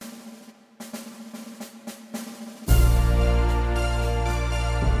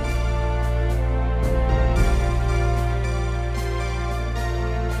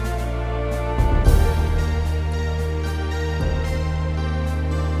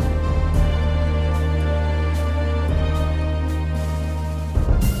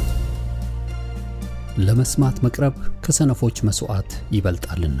ለመስማት መቅረብ ከሰነፎች መስዋዕት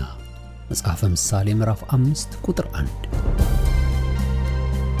ይበልጣልና። መጽሐፈ ምሳሌ ምዕራፍ 5 ቁጥር 1።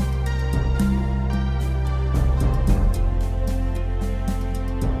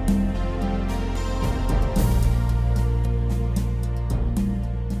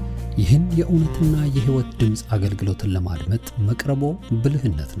 ይህን የእውነትና የሕይወት ድምጽ አገልግሎትን ለማድመጥ መቅረቦ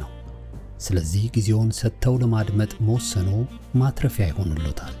ብልህነት ነው። ስለዚህ ጊዜውን ሰጥተው ለማድመጥ መወሰኖ ማትረፊያ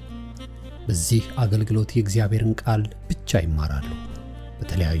ይሆንልዎታል። በዚህ አገልግሎት የእግዚአብሔርን ቃል ብቻ ይማራሉ።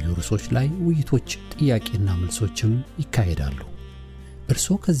 በተለያዩ ርዕሶች ላይ ውይይቶች፣ ጥያቄና መልሶችም ይካሄዳሉ።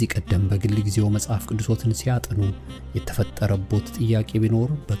 እርስዎ ከዚህ ቀደም በግል ጊዜው መጽሐፍ ቅዱሶትን ሲያጠኑ የተፈጠረቦት ጥያቄ ቢኖር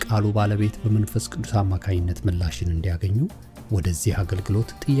በቃሉ ባለቤት በመንፈስ ቅዱስ አማካኝነት ምላሽን እንዲያገኙ ወደዚህ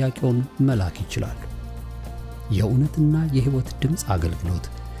አገልግሎት ጥያቄውን መላክ ይችላሉ። የእውነትና የሕይወት ድምጽ አገልግሎት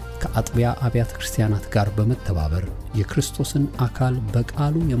ከአጥቢያ አብያተ ክርስቲያናት ጋር በመተባበር የክርስቶስን አካል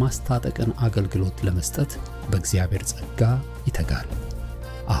በቃሉ የማስታጠቅን አገልግሎት ለመስጠት በእግዚአብሔር ጸጋ ይተጋል።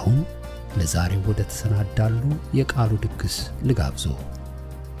 አሁን ለዛሬው ወደ ተሰናዳሉ የቃሉ ድግስ ልጋብዞ።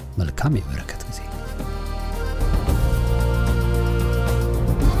 መልካም የበረከት ጊዜ።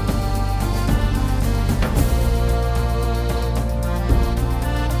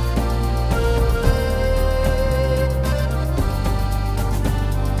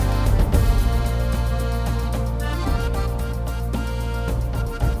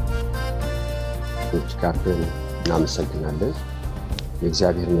 ጋርደን እናመሰግናለን።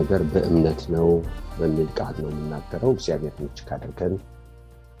 የእግዚአብሔር ነገር በእምነት ነው በሚል ቃል ነው የምናገረው። እግዚአብሔርን እጅግ አድርገን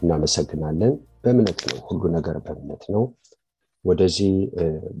እናመሰግናለን። በእምነት ነው፣ ሁሉ ነገር በእምነት ነው። ወደዚህ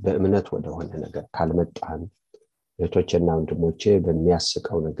በእምነት ወደሆነ ነገር ካልመጣን እህቶቼና ወንድሞቼ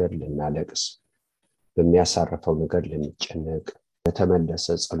በሚያስቀው ነገር ልናለቅስ፣ በሚያሳርፈው ነገር ልንጨነቅ፣ በተመለሰ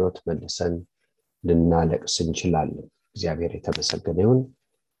ጸሎት መልሰን ልናለቅስ እንችላለን። እግዚአብሔር የተመሰገነ ይሁን።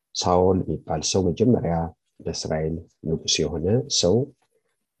 ሳኦል የሚባል ሰው መጀመሪያ ለእስራኤል ንጉስ የሆነ ሰው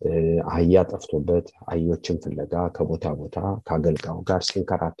አህያ ጠፍቶበት አህዮችን ፍለጋ ከቦታ ቦታ ከአገልጋዩ ጋር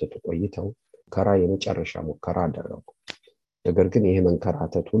ሲንከራተቱ ቆይተው ሙከራ የመጨረሻ ሙከራ አደረጉ። ነገር ግን ይሄ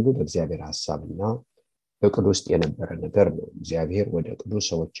መንከራተት ሁሉ በእግዚአብሔር ሐሳብና እቅድ ውስጥ የነበረ ነገር ነው። እግዚአብሔር ወደ እቅዱ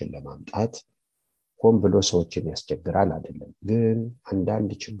ሰዎችን ለማምጣት ሆን ብሎ ሰዎችን ያስቸግራል አይደለም። ግን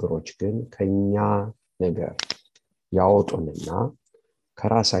አንዳንድ ችግሮች ግን ከኛ ነገር ያወጡንና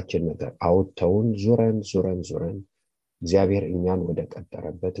ከራሳችን ነገር አውጥተውን ዙረን እግዚአብሔር እኛን ወደ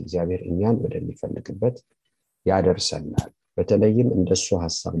ቀጠረበት፣ እግዚአብሔር እኛን ወደሚፈልግበት ያደርሰናል። በተለይም እንደሱ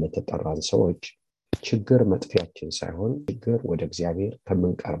ሐሳብ ለተጠራን ሰዎች ችግር መጥፊያችን ሳይሆን ችግር ወደ እግዚአብሔር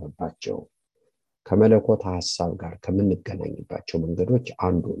ከምንቀርብባቸው ከመለኮት ሐሳብ ጋር ከምንገናኝባቸው መንገዶች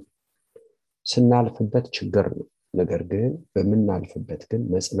አንዱ ነው። ስናልፍበት ችግር ነው። ነገር ግን በመናልፍበት ግን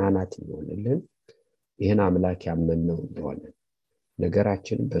መጽናናት ይሆንልን። ይህን አምላክ ያመነው እንደሆነ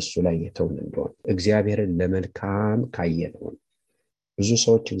ነገራችን በሱ ላይ የተውን እንደሆነ እግዚአብሔርን ለመልካም ካየነው። ብዙ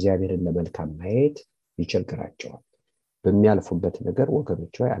ሰዎች እግዚአብሔርን ለመልካም ማየት ይቸግራቸዋል። በሚያልፉበት ነገር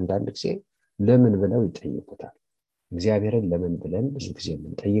ወገኖች ሆይ አንዳንድ ጊዜ ለምን ብለው ይጠይቁታል። እግዚአብሔርን ለምን ብለን ብዙ ጊዜ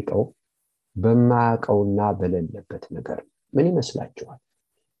የምንጠይቀው በማያውቀውና በሌለበት ነገር ምን ይመስላችኋል?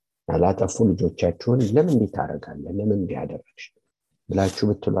 ያላጠፉ ልጆቻችሁን ለምን እንዲታረጋለህ ለምን እንዲያደርግሽ ብላችሁ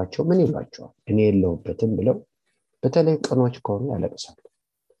ብትሏቸው ምን ይሏቸዋል? እኔ የለሁበትም ብለው በተለይ ቅኖች ከሆኑ ያለቅሳሉ።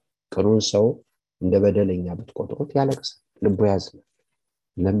 ቅኑን ሰው እንደ በደለኛ ብትቆጥሩት ያለቅሳል፣ ልቡ ያዝናል።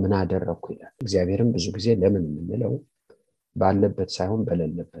 ለምን አደረኩ ይላል። እግዚአብሔርን ብዙ ጊዜ ለምን የምንለው ባለበት ሳይሆን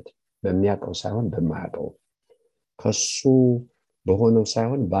በሌለበት፣ በሚያውቀው ሳይሆን በማያውቀው፣ ከሱ በሆነው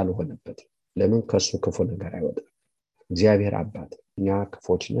ሳይሆን ባልሆነበት። ለምን ከሱ ክፉ ነገር አይወጣም። እግዚአብሔር አባት እኛ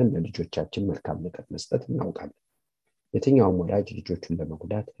ክፎች ነን፣ ለልጆቻችን መልካም ነገር መስጠት እናውቃለን። የትኛውም ወላጅ ልጆቹን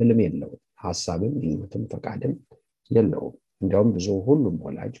ለመጉዳት ህልም የለውም፣ ሐሳብም ምኞትም ፈቃድም የለውም። እንዲያውም ብዙ ሁሉም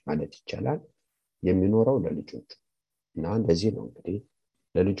ወላጅ ማለት ይቻላል የሚኖረው ለልጆቹ እና እንደዚህ ነው። እንግዲህ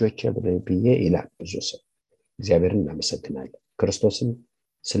ለልጆቼ ብዬ ይላል ብዙ ሰው። እግዚአብሔርን እናመሰግናለን። ክርስቶስም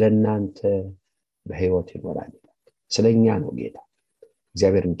ስለናንተ በሕይወት ይኖራል ይላል። ስለኛ ነው ጌታ።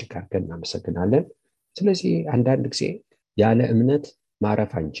 እግዚአብሔርን እጅግ አድርገን እናመሰግናለን። ስለዚህ አንዳንድ ጊዜ ያለ እምነት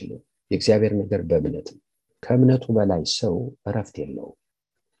ማረፍ አንችልም። የእግዚአብሔር ነገር በእምነት ነው። ከእምነቱ በላይ ሰው እረፍት የለውም።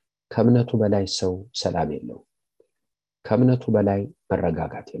 ከእምነቱ በላይ ሰው ሰላም የለውም። ከእምነቱ በላይ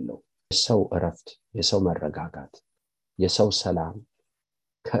መረጋጋት የለውም። የሰው እረፍት፣ የሰው መረጋጋት፣ የሰው ሰላም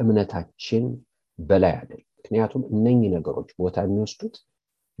ከእምነታችን በላይ አይደለም። ምክንያቱም እነኚህ ነገሮች ቦታ የሚወስዱት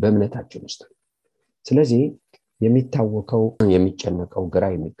በእምነታችን ውስጥ ነው። ስለዚህ የሚታወቀው የሚጨነቀው ግራ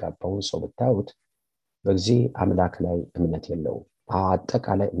የሚጋባውን ሰው ብታዩት በዚህ አምላክ ላይ እምነት የለውም።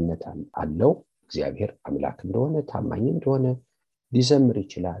 አጠቃላይ እምነት አለው። እግዚአብሔር አምላክ እንደሆነ ታማኝ እንደሆነ ሊዘምር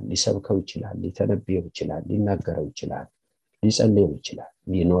ይችላል፣ ሊሰብከው ይችላል፣ ሊተነብየው ይችላል፣ ሊናገረው ይችላል፣ ሊጸልየው ይችላል።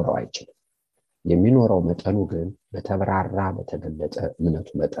 ሊኖረው አይችልም። የሚኖረው መጠኑ ግን በተብራራ በተገለጠ እምነቱ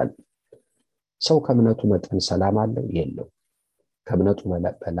መጠን። ሰው ከእምነቱ መጠን ሰላም አለው? የለው። ከእምነቱ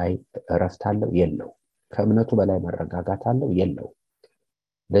በላይ እረፍት አለው? የለው። ከእምነቱ በላይ መረጋጋት አለው? የለው።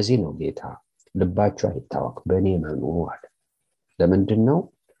 ለዚህ ነው ጌታ ልባችሁ አይታወክ በእኔ እመኑ አለ። ለምንድን ነው?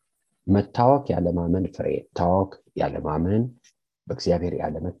 መታወክ ያለማመን ፍሬ፣ ታወክ ያለማመን፣ በእግዚአብሔር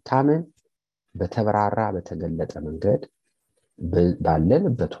ያለመታመን በተብራራ በተገለጠ መንገድ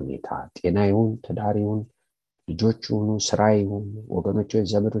ባለንበት ሁኔታ ጤና ይሁን፣ ትዳር ይሁን፣ ልጆች ይሁኑ፣ ስራ ይሁን፣ ወገኖች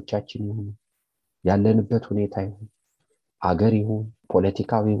ዘመዶቻችን ይሁን፣ ያለንበት ሁኔታ ይሁን፣ አገር ይሁን፣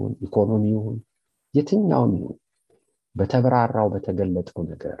 ፖለቲካዊ ይሁን፣ ኢኮኖሚ ይሁን፣ የትኛውም ይሁን በተብራራው በተገለጠው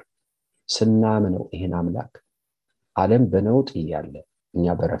ነገር ስናምነው ይህን አምላክ ዓለም በነውጥ እያለ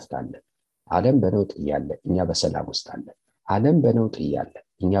እኛ በረፍት አለን። ዓለም በነውጥ እያለ እኛ በሰላም ውስጥ አለን። ዓለም በነውጥ እያለ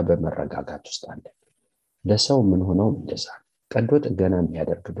እኛ በመረጋጋት ውስጥ አለን። ለሰው ምን ሆነው እንደዛ ቀዶ ጥገና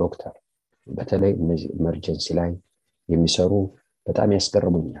የሚያደርግ ዶክተር በተለይ እነዚህ ኢመርጀንሲ ላይ የሚሰሩ በጣም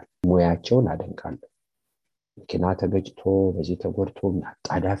ያስገርሙኛል። ሙያቸውን አደንቃለሁ። መኪና ተገጭቶ በዚህ ተጎድቶ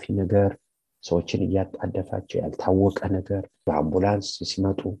አጣዳፊ ነገር ሰዎችን እያጣደፋቸው ያልታወቀ ነገር በአምቡላንስ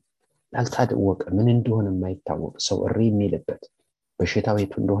ሲመጡ ያልታወቀ ምን እንደሆነ የማይታወቅ ሰው እሪ የሚልበት በሽታው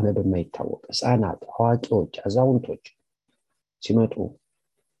የቱ እንደሆነ በማይታወቅ ሕፃናት፣ አዋቂዎች፣ አዛውንቶች ሲመጡ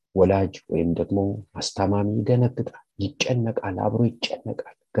ወላጅ ወይም ደግሞ አስታማሚ ይደነግጣል፣ ይጨነቃል፣ አብሮ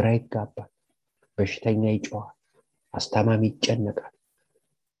ይጨነቃል፣ ግራ ይጋባል፣ በሽተኛ ይጮሃል፣ አስታማሚ ይጨነቃል።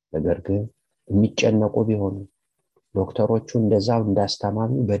 ነገር ግን የሚጨነቁ ቢሆኑ ዶክተሮቹ እንደዛው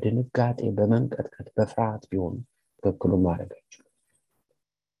እንዳስታማሚ በድንጋጤ በመንቀጥቀጥ በፍርሃት ቢሆኑ ትክክሉን ማድረግ አይችሉም።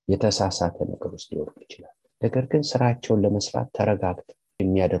 የተሳሳተ ነገር ውስጥ ሊወድቁ ይችላል። ነገር ግን ስራቸውን ለመስራት ተረጋግተው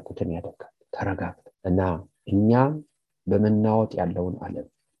የሚያደርጉትን ያደርጋል። ተረጋግተው እና እኛም በመናወጥ ያለውን ዓለም፣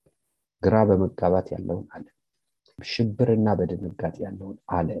 ግራ በመጋባት ያለውን ዓለም፣ ሽብርና በድንጋጤ ያለውን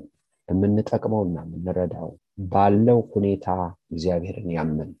ዓለም የምንጠቅመውና የምንረዳው ባለው ሁኔታ እግዚአብሔርን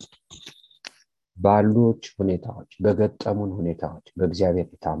ያመን ባሉት ሁኔታዎች በገጠሙን ሁኔታዎች በእግዚአብሔር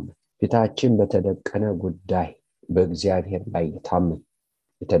የታመን ፊታችን በተደቀነ ጉዳይ በእግዚአብሔር ላይ የታመን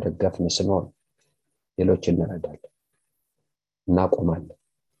የተደገፍን ስንሆን ሌሎች እንረዳለን፣ እናቆማለን፣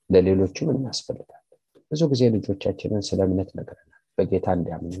 ለሌሎችም እናስፈልጋለን። ብዙ ጊዜ ልጆቻችንን ስለ እምነት ነግረናል። በጌታ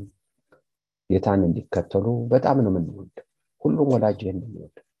እንዲያምኑ ጌታን እንዲከተሉ በጣም ነው የምንወደው። ሁሉም ወላጅ ይህን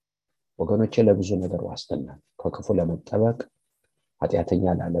የሚወድ ወገኖቼ ለብዙ ነገር ዋስትና ከክፉ ለመጠበቅ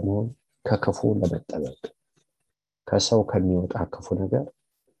ኃጢአተኛ ላለመሆን ከክፉ ለመጠበቅ ከሰው ከሚወጣ ክፉ ነገር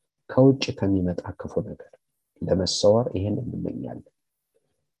ከውጭ ከሚመጣ ክፉ ነገር ለመሰወር ይህን እንመኛለን።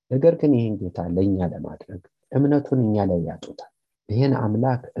 ነገር ግን ይህን ጌታ ለእኛ ለማድረግ እምነቱን እኛ ላይ ያጡታል። ይህን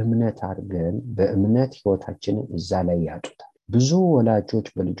አምላክ እምነት አድርገን በእምነት ህይወታችንን እዛ ላይ ያጡታል። ብዙ ወላጆች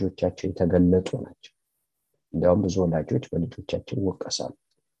በልጆቻቸው የተገለጡ ናቸው። እንዲያውም ብዙ ወላጆች በልጆቻቸው ይወቀሳሉ።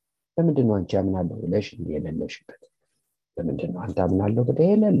 ለምንድን ነው አንቺ አምናለሁ ብለሽ የሌለሽበት? ለምንድን ነው አንተ አምናለሁ ብለህ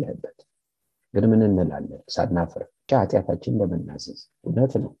የሌለህበት? ግን ምን እንላለን ሳናፍር? ኃጢአታችን ለመናዘዝ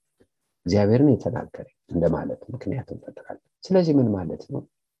እውነት ነው እግዚአብሔርን የተናገረ እንደማለት ምክንያት እንፈጥራለን። ስለዚህ ምን ማለት ነው?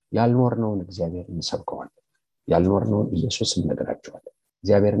 ያልኖርነውን እግዚአብሔር እንሰብከዋለን። ያልኖርነውን ኢየሱስ እንነግራቸዋለን።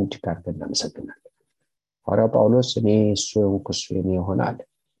 እግዚአብሔርን እጅግ አድርገን እናመሰግናለን። ሐዋርያው ጳውሎስ እኔ እሱ የሆንኩ እሱ የኔ የሆነ አለ።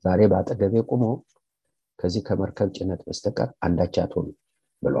 ዛሬ በአጠገቤ ቆሞ ከዚህ ከመርከብ ጭነት በስተቀር አንዳች አትሆኑ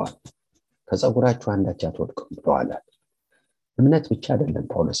ብለዋል። ከፀጉራችሁ አንዳች አትወድቅም ብለዋል። እምነት ብቻ አይደለም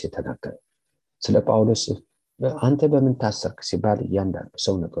ጳውሎስ የተናገረ። ስለ ጳውሎስ አንተ በምን ታሰርክ ሲባል እያንዳንዱ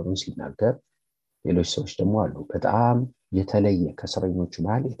ሰው ነገሩን ሲናገር፣ ሌሎች ሰዎች ደግሞ አሉ በጣም የተለየ ከእስረኞቹ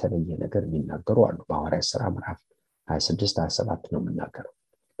መሃል የተለየ ነገር የሚናገሩ አሉ። በሐዋርያት ሥራ ምዕራፍ 26 27 ነው የምናገረው።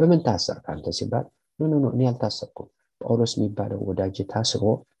 በምን ታሰርክ አንተ ሲባል ኖ እኔ አልታሰርኩም፣ ጳውሎስ የሚባለው ወዳጅ ታስሮ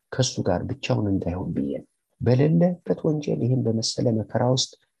ከሱ ጋር ብቻውን እንዳይሆን ብዬ ነው። በሌለበት ወንጌል ይህን በመሰለ መከራ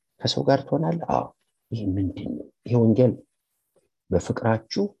ውስጥ ከሰው ጋር ትሆናለህ? አዎ። ይህ ምንድን ነው? ይሄ ወንጌል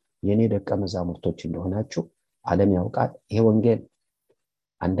በፍቅራችሁ የኔ ደቀ መዛሙርቶች እንደሆናችሁ ዓለም ያውቃል። ይሄ ወንጌል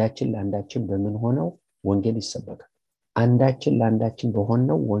አንዳችን ለአንዳችን በምን ሆነው ወንጌል ይሰበካል። አንዳችን ለአንዳችን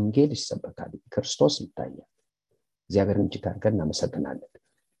በሆነው ወንጌል ይሰበካል። ክርስቶስ ይታያል። እግዚአብሔርን እጅግ አድርገን እናመሰግናለን።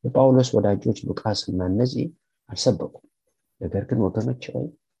 የጳውሎስ ወዳጆች ሉቃስ እና እነዚህ አልሰበኩም። ነገር ግን ወገኖች ላይ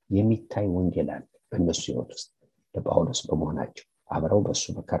የሚታይ ወንጌል አለ በእነሱ ህይወት ውስጥ ለጳውሎስ በመሆናቸው አብረው በሱ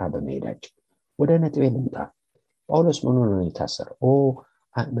መከራ በመሄዳቸው። ወደ ነጥቤ ልምጣ። ጳውሎስ ምን ሆኖ ነው የታሰረው?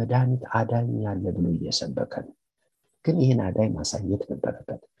 መድኃኒት አዳኝ ያለ ብሎ እየሰበከ ነው። ግን ይህን አዳኝ ማሳየት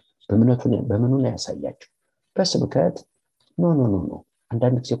ነበረበት። በምኑ ላይ ያሳያቸው? በስብከት ኖ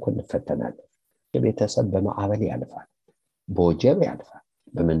አንዳንድ ጊዜ እኮ እንፈተናለን። የቤተሰብ በማዕበል ያልፋል፣ በወጀብ ያልፋል፣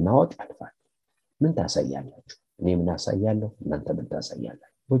 በመናወጥ ያልፋል። ምን ታሳያላችሁ? እኔ ምን አሳያለሁ? እናንተ ምን ታሳያላችሁ?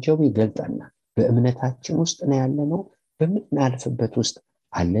 ወጀቡ ይገልጠናል። በእምነታችን ውስጥ ነው ያለነው። በምናልፍበት ውስጥ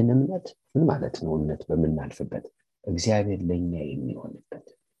አለን እምነት ምን ማለት ነው? እምነት በምናልፍበት እግዚአብሔር ለኛ የሚሆንበት፣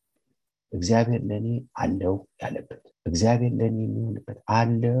 እግዚአብሔር ለኔ አለው ያለበት፣ እግዚአብሔር ለኔ የሚሆንበት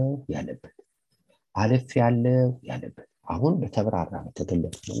አለው ያለበት፣ አለፍ ያለው ያለበት፣ አሁን በተብራራ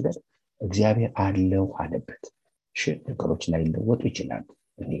በተገለጠ መንገድ እግዚአብሔር አለው አለበት። እሺ ነገሮች ላይ ሊለወጡ ይችላሉ።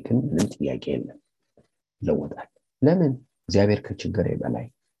 እኔ ግን ምንም ጥያቄ የለም ይለወጣል። ለምን? እግዚአብሔር ከችግሬ በላይ፣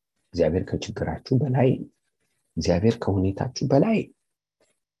 እግዚአብሔር ከችግራችሁ በላይ፣ እግዚአብሔር ከሁኔታችሁ በላይ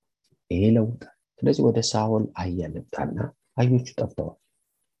ይሄ ይለውጣል። ስለዚህ ወደ ሳኦል አህያ መጣና አህዮቹ ጠፍተዋል፣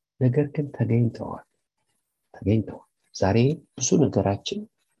 ነገር ግን ተገኝተዋል። ዛሬ ብዙ ነገራችን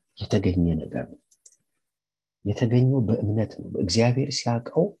የተገኘ ነገር ነው። የተገኘው በእምነት ነው። እግዚአብሔር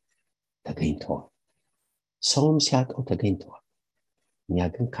ሲያውቀው ተገኝተዋል፣ ሰውም ሲያውቀው ተገኝተዋል። እኛ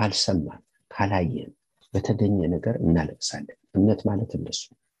ግን ካልሰማን ካላየን በተገኘ ነገር እናለቅሳለን። እምነት ማለት እንደሱ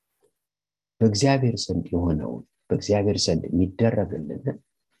በእግዚአብሔር ዘንድ የሆነውን በእግዚአብሔር ዘንድ የሚደረግልን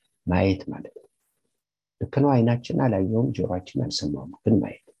ማየት ማለት ነው። ልክ ነው። አይናችን አላየውም፣ ጆሮአችን አልሰማውም፣ ግን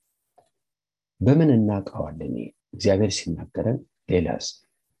ማየት። በምን እናውቀዋለን? እግዚአብሔር ሲናገረን፣ ሌላስ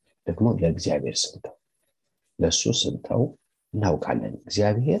ደግሞ ለእግዚአብሔር ስንተው፣ ለሱ ስንተው እናውቃለን።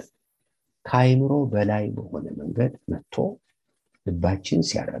 እግዚአብሔር ከአይምሮ በላይ በሆነ መንገድ መጥቶ ልባችን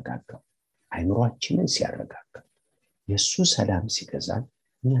ሲያረጋጋው፣ አይምሮአችንን ሲያረጋጋው፣ የሱ ሰላም ሲገዛን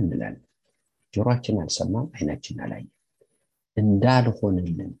እኛ እንላለን። ጆሮአችን አልሰማም፣ አይናችን አላየም።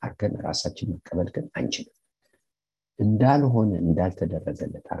 እንዳልሆነልን አርገን ራሳችን መቀበል ግን አንችልም። እንዳልሆነ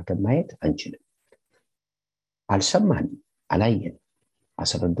እንዳልተደረገለት አርገን ማየት አንችልም። አልሰማንም፣ አላየንም።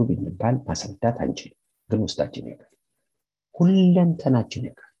 አስረዱ ብንባል ማስረዳት አንችልም፣ ግን ውስጣችን ያውቃል። ሁለንተናችን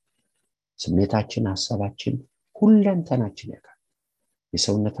ያውቃል። ስሜታችን፣ ሐሳባችን፣ ሁለንተናችን ያውቃል።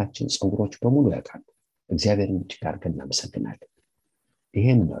 የሰውነታችን ፀጉሮች በሙሉ ያውቃሉ። እግዚአብሔርን እጅግ አድርገን እናመሰግናለን።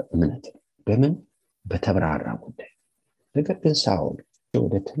 ይሄም እምነት ነው። በምን? በተብራራ ጉዳይ። ነገር ግን ሳኦል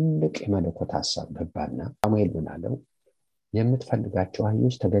ወደ ትልቅ የመለኮት ሐሳብ ገባና ሳሙኤል ምን አለው? የምትፈልጋቸው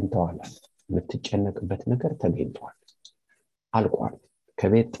አህዮች ተገኝተዋል፣ የምትጨነቅበት ነገር ተገኝተዋል፣ አልቋል።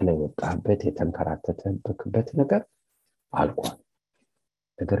 ከቤት ጥለህ የወጣህበት የተንከራተተበት ነገር አልቋል።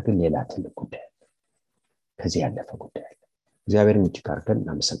 ነገር ግን ሌላ ትልቅ ጉዳይ አለ፣ ከዚህ ያለፈ ጉዳይ አለ። እግዚአብሔርን እጅግ አድርገን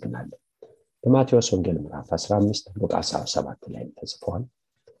እናመሰግናለን። በማቴዎስ ወንጌል ምዕራፍ 15 ሉቃስ 7 ላይ ተጽፏል።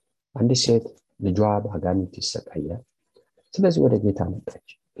 አንዲት ሴት ልጇ በአጋንንት ይሰቃያል። ስለዚህ ወደ ጌታ መጣች።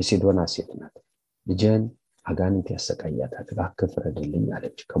 የሲዶና ሴት ናት። ልጄን አጋንንት ያሰቃያታል፣ እባክህ ፍረድልኝ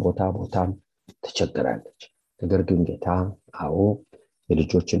አለች። ከቦታ ቦታም ተቸግራለች። ነገር ግን ጌታ አዎ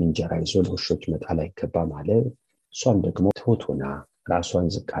የልጆችን እንጀራ ይዞ ለውሾች መጣል አይገባም አለ። እሷም ደግሞ ትሁት ሆና ራሷን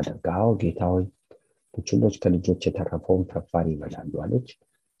ዝቅ አድርጋ አዎ ጌታ ሆይ ቡችሎች ከልጆች የተረፈውን ፍርፋሪ ይበላሉ አለች።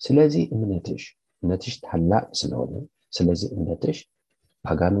 ስለዚህ እምነትሽ ታላቅ ስለሆነ ስለዚህ እምነትሽ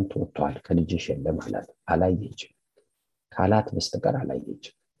አጋንንት ወጥቷል፣ ከልጅሽ የለም አላት። አላየችም፣ ካላት በስተቀር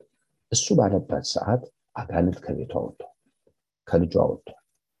አላየችም። እሱ ባለበት ሰዓት አጋንንት ከቤቷ ወጥቷል፣ ከልጇ ወጥቷል።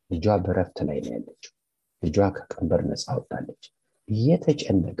 ልጇ በረፍት ላይ ነው ያለችው። ልጇ ከቀንበር ነፃ ወጣለች።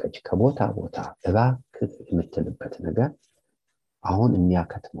 እየተጨነቀች ከቦታ ቦታ እባክህ የምትልበት ነገር አሁን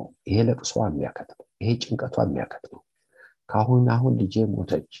የሚያከትመው ይሄ ለቅሷ የሚያከትመው ይሄ ጭንቀቷ የሚያከትመው አሁን ልጄ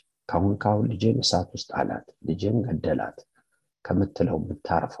ሞተች፣ ካሁን ልጄን እሳት ውስጥ አላት፣ ልጄን ገደላት ከምትለው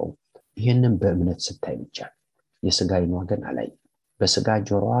የምታርፈው ይህንን በእምነት ስታይ ብቻ። የስጋ ዓይኗ ግን አላየም፣ በስጋ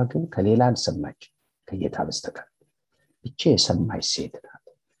ጆሮዋ ግን ከሌላ አልሰማች ከጌታ በስተቀር። እቺ የሰማች ሴት ናት።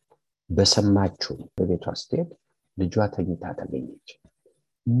 በሰማችው በቤቷ ስትሄድ ልጇ ተኝታ ተገኘች።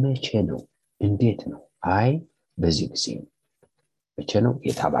 መቼ ነው? እንዴት ነው? አይ በዚህ ጊዜ ነው። መቼ ነው?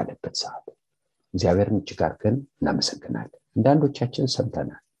 ጌታ ባለበት ሰዓት። እግዚአብሔርን እጅግ አድርገን እናመሰግናለን። አንዳንዶቻችን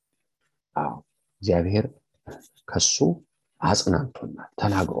ሰምተናል። አዎ እግዚአብሔር ከሱ አጽናንቶናል፣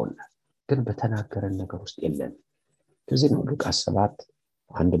 ተናግሮናል። ግን በተናገረን ነገር ውስጥ የለን። ስለዚህ ነው ሉቃስ 7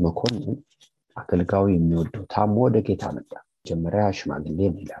 አንድ መኮንን አገልጋዩ የሚወደው ታሞ ወደ ጌታ መጣ። መጀመሪያ ሽማግሌ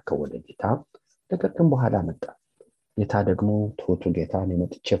ላከው ወደ ጌታ፣ ነገር ግን በኋላ መጣ። ጌታ ደግሞ ትሁቱ ጌታን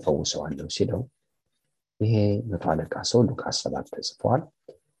መጥቼ ፈውሰዋለሁ ሲለው ይሄ መቶ አለቃ ሰው ሉቃስ 7 ተጽፏል።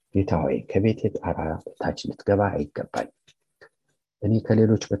 ጌታ ሆይ ከቤቴ ጣራ በታች ልትገባ አይገባኝ፣ እኔ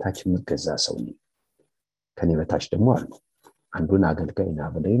ከሌሎች በታች የምገዛ ሰው ነኝ። ከኔ በታች ደግሞ አሉ። አንዱን አገልጋይ ና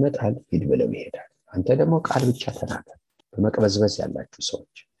ብለው ይመጣል፣ ሂድ ብለው ይሄዳል። አንተ ደግሞ ቃል ብቻ ተናገር። በመቅበዝበዝ ያላችሁ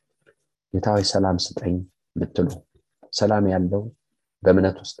ሰዎች ጌታ ሆይ ሰላም ስጠኝ ምትሉ፣ ሰላም ያለው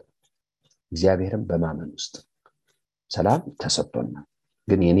በእምነት ውስጥ እግዚአብሔርን በማመን ውስጥ ሰላም ተሰጥቶናል።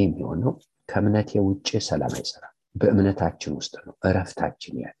 ግን የኔ የሚሆነው ከእምነቴ ውጪ ሰላም አይሰራም። በእምነታችን ውስጥ ነው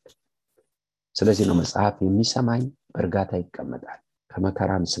እረፍታችን ያለ። ስለዚህ ነው መጽሐፍ የሚሰማኝ በእርጋታ ይቀመጣል፣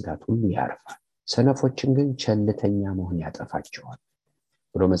 ከመከራም ስጋት ሁሉ ያርፋል፣ ሰነፎችን ግን ቸልተኛ መሆን ያጠፋቸዋል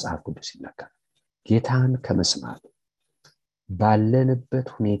ብሎ መጽሐፍ ቅዱስ ይናገራል። ጌታን ከመስማት ባለንበት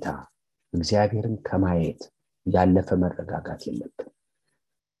ሁኔታ እግዚአብሔርን ከማየት ያለፈ መረጋጋት የለብን።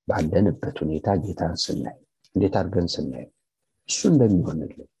 ባለንበት ሁኔታ ጌታን ስናይ እንዴት አድርገን ስናይ እሱ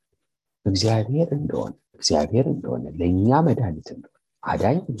እንደሚሆንልን እግዚአብሔር እንደሆነ ለእኛ መድኃኒት እንደሆነ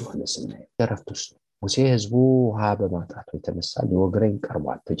አዳኝ እንደሆነ ስናይ እረፍት ውስጥ ሙሴ ህዝቡ ውሃ በማጣቱ የተነሳ ሊወግረኝ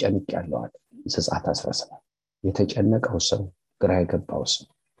ቀርቧል ተጨንቄያለሁ አለ። ዘጸአት 17 የተጨነቀው ሰው ግራ የገባው ሰው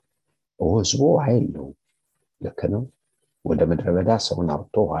ህዝቡ ኃይል ነው ልክ ነው። ወደ ምድረ በዳ ሰውን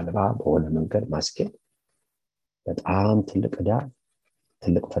አውጥቶ አልባ በሆነ መንገድ ማስኬድ በጣም ትልቅ ዕዳ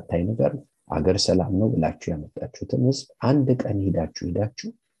ትልቅ ፈታኝ ነገር። አገር ሰላም ነው ብላችሁ ያመጣችሁትን ህዝብ አንድ ቀን ሄዳችሁ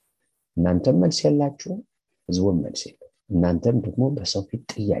እናንተም መልስ የላችሁ ህዝቡም መልስ የለው። እናንተም ደግሞ በሰው ፊት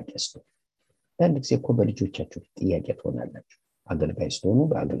ጥያቄ ስጡ። አንድ ጊዜ እኮ በልጆቻችሁ ጥያቄ ትሆናላችሁ። አገልጋይ ስትሆኑ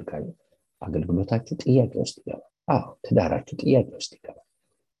አገልግሎታችሁ ጥያቄ ውስጥ ይገባል። ትዳራችሁ ጥያቄ ውስጥ ይገባል።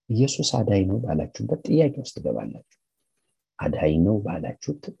 ኢየሱስ አዳኝ ነው ባላችሁበት ጥያቄ ውስጥ ትገባላችሁ። አዳኝ ነው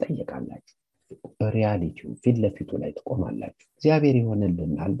ባላችሁ ትጠየቃላችሁ። በሪያሊቲው ፊት ለፊቱ ላይ ትቆማላችሁ። እግዚአብሔር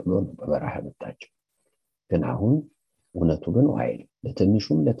ይሆንልናል ብሎ ነው በበረሃ መጣችሁ። ግን አሁን እውነቱ ግን ውሃ የለም።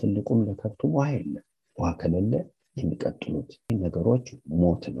 ለትንሹም ለትልቁም ለከብቱም ውሃ የለም። ውሃ ከሌለ የሚቀጥሉት ነገሮች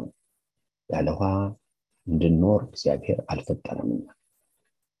ሞት ነው። ያለ ውሃ እንድንኖር እግዚአብሔር አልፈጠረምና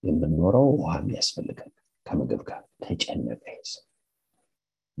የምንኖረው ውሃ ያስፈልገናል። ከምግብ ጋር ተጨነቀ ሰው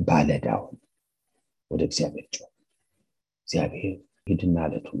ባለዳው ወደ እግዚአብሔር ጮኸ። እግዚአብሔር ሂድና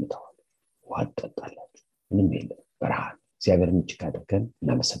አለቱን ተዋል ውሃ ትጠጣላችሁ። ምንም የለም በረሃ። እግዚአብሔርን እጅግ አድርገን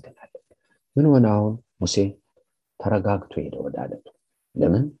እናመሰግናለን። ምን ሆነ አሁን ሙሴ ተረጋግቶ ሄደ ወደ አለቱ።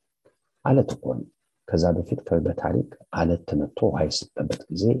 ለምን? አለት እኮ ነው። ከዛ በፊት በታሪክ አለት ተመቶ ውሃ የሰጠበት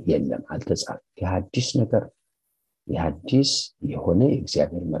ጊዜ የለም፣ አልተጻፈም። የሐዲስ ነገር የሐዲስ የሆነ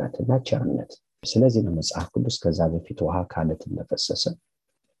የእግዚአብሔር ምሕረትና ቸርነት። ስለዚህ ነው መጽሐፍ ቅዱስ ከዛ በፊት ውሃ ከአለት እንደፈሰሰ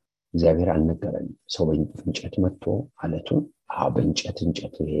እግዚአብሔር አልነገረንም። ሰው በእንጨት መጥቶ አለቱን በእንጨት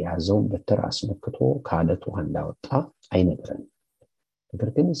የያዘውን በትር አስመክቶ ከአለቱ ውሃ እንዳወጣ አይነግረንም። ነገር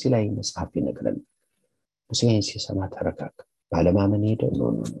ግን እዚህ ላይ መጽሐፍ ይነግረናል። ሙሴን ሲሰማ ተረጋጋ። ባለማመን ሄደ? ኖ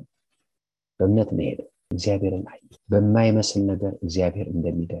በእምነት ነው ሄደ። እግዚአብሔርን አየ። በማይመስል ነገር እግዚአብሔር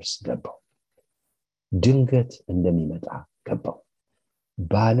እንደሚደርስ ገባው። ድንገት እንደሚመጣ ገባው።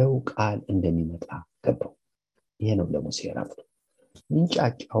 ባለው ቃል እንደሚመጣ ገባው። ይሄ ነው ለሙሴ እረፍቱ።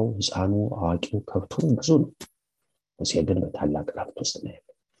 ምንጫጫው ሕፃኑ አዋቂው ከብቱን ብዙ ነው። ሙሴ ግን በታላቅ እረፍት ውስጥ ነው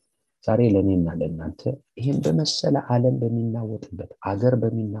ያለው። ዛሬ ለእኔና ለእናንተ ይህን በመሰለ ዓለም በሚናወጥበት አገር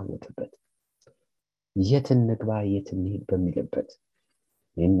በሚናወጥበት የት እንግባ የት እንሄድ በሚልበት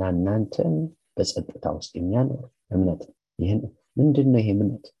እኔና እናንተን በጸጥታ ውስጥ የሚያኖር እምነት ነው። ይህን ምንድነው? ይሄ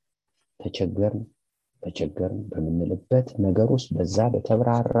እምነት ተቸገርን በምንልበት ነገር ውስጥ በዛ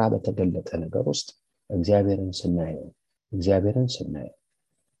በተብራራ በተገለጠ ነገር ውስጥ እግዚአብሔርን ስናየው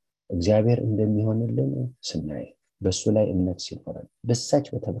እግዚአብሔር እንደሚሆንልን ስናየው በሱ ላይ እምነት ሲኖረን በሳች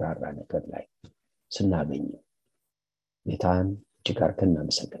በተብራራ ነገር ላይ ስናገኘው ጌታን እጅግ አድርገን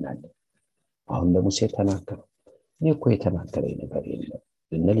እናመሰግናለን። አሁን ለሙሴ ተናገረው። እኔ እኮ የተናገረኝ ነገር የለም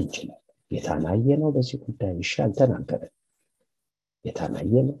ልንል እንችላለን። ጌታን አየነው በዚህ ጉዳይ ይሻል ተናገረን። ጌታን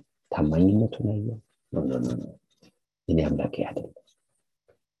አየነው፣ ታማኝነቱን አየነው። ኖ እኔ አምላኬ አይደለም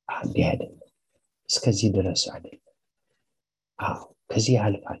እስከዚህ ድረስ አይደለም። ከዚህ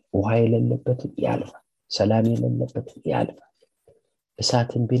ያልፋል። ውሃ የሌለበት ያልፋል። ሰላም የሌለበት ያልፋል።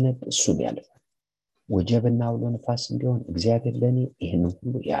 እሳትን ቢነድ እሱ ያልፋል። ወጀብና አውሎ ነፋስም ቢሆን እግዚአብሔር ለኔ ይሄን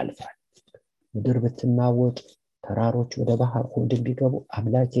ሁሉ ያልፋል። ምድር ብትናወጥ ተራሮች ወደ ባህር ሆድ ቢገቡ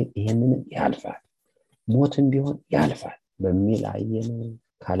አምላኬ ይሄንን ያልፋል። ሞትም ቢሆን ያልፋል በሚል አየነው።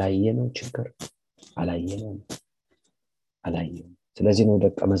 ካላየነው ችግር አላየነው። ስለዚህ ነው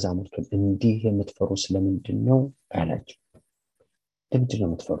ደቀ መዛሙርቱን እንዲህ የምትፈሩ ስለምንድን ነው አላቸው። ለምንድን ነው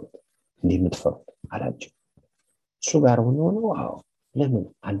የምትፈሩት? እንዲህ የምትፈሩት አላቸው። እሱ ጋር ሆኖ ለምን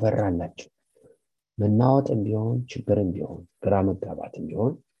አልበራላቸው? መናወጥም ቢሆን ችግርም ቢሆን ግራ መጋባትም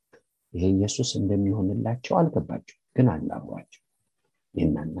ቢሆን ይሄ ኢየሱስ እንደሚሆንላቸው አልገባቸው። ግን አላሏቸው።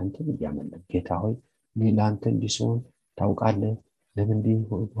 እናንተም እያመለክ ጌታ ሆይ እኔ ለአንተ እንዲህ ስሆን ታውቃለህ፣ ለምን እንዲህ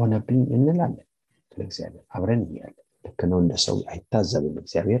ሆነብኝ እንላለን። ስለዚህ አብረን እያለን ልክ ነው። እንደ ሰው አይታዘብም።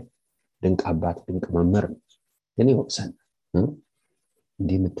 እግዚአብሔር ድንቅ አባት ድንቅ መምህር ነው። ግን ይወቅሰናል።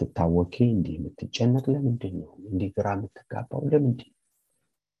 እንዲህ የምትታወቂ እንዲህ የምትጨነቅ ለምንድን ነው? እንዲህ ግራ የምትጋባው ለምንድን ነው?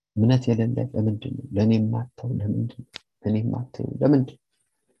 እምነት የሌለ ለምንድን ነው? ለእኔ የማተው ለምንድን ነው? ለእኔ የማተው ለምንድን ነው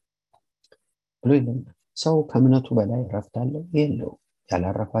ብሎ ይለናል። ሰው ከእምነቱ በላይ እረፍት አለው የለው?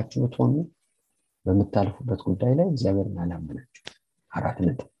 ያላረፋችሁ ብትሆኑ በምታልፉበት ጉዳይ ላይ እግዚአብሔርን አላመናችሁ 4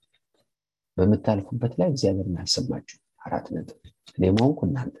 ነጥብ። በምታልፉበት ላይ እግዚአብሔርን አልሰማችሁ 4 ነጥብ። እኔም ሆንኩ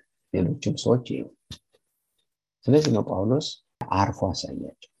እናንተ ሌሎችም ሰዎች ይሄው። ስለዚህ ነው ጳውሎስ አርፎ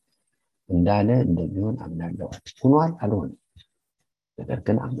አሳያቸው። እንዳለ እንደሚሆን አምናለሁ። ሆኗል አልሆነም ነገር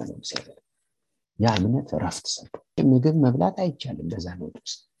ግን አመነው እግዚአብሔር። ያ እምነት ረፍት ሰጠው። ምግብ መብላት አይቻልም በዛ ነው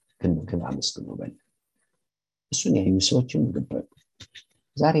ውስጥ ግን ምግብ አመስግኖ በላ። እሱን ያዩ ሰዎችን ምግብ በሉ።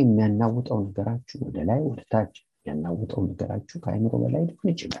 ዛሬ የሚያናውጠው ነገራችሁ ወደ ላይ ወደ ታች የሚያናውጠው ነገራችሁ ከአይምሮ በላይ ሊሆን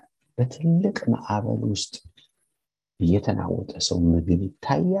ይችላል። በትልቅ ማዕበል ውስጥ እየተናወጠ ሰው ምግብ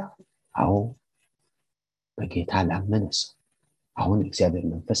ይታያል። አዎ በጌታ ላመነ ሰው አሁን እግዚአብሔር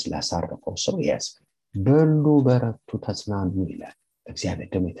መንፈስ ላሳረፈው ሰው ያስፈልጋል። በሉ በረቱ ተጽናኑ ይላል። እግዚአብሔር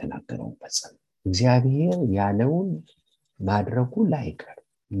ደግሞ የተናገረውን ፈጸመ። እግዚአብሔር ያለውን ማድረጉ ላይቀር።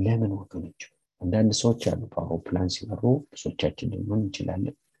 ለምን ወገኖች? አንዳንድ ሰዎች ያሉ አውሮፕላን ሲበሩ ብዙዎቻችን ልንሆን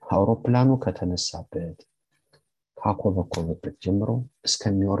እንችላለን። አውሮፕላኑ ከተነሳበት ካኮበኮበበት ጀምሮ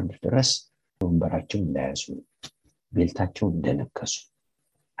እስከሚወርድ ድረስ ወንበራቸውን እንዳያዙ፣ ቤልታቸው እንደነከሱ፣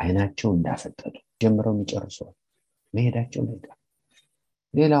 አይናቸው እንዳፈጠጡ ጀምረው የሚጨርሱ መሄዳቸው ላይቀር።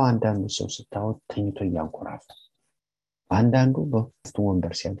 ሌላው አንዳንዱ ሰው ስታወት ተኝቶ እያንኮራፋ፣ አንዳንዱ በፍቱ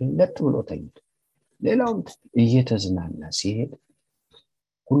ወንበር ሲያገኝ ለጥ ብሎ ተኝቶ፣ ሌላውም እየተዝናና ሲሄድ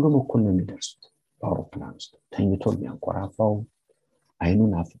ሁሉም እኩል ነው የሚደርሱት። በአውሮፕላን ውስጥ ተኝቶ የሚያንኮራፋው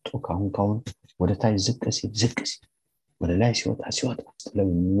አይኑን አፍጦ ካሁን ወደ ታች ዝቅ ሲል ወደ ላይ ሲወጣ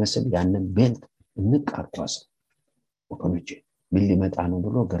ስለሚመስል ያንን ቤልት እንቃርቷስ ወገኖቼ ምን ሊመጣ ነው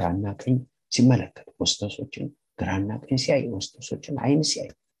ብሎ ግራና ቀኝ ሲመለከት ወስተሶችን ግራና ቀኝ ሲያይ ወስተሶችን አይን ሲያይ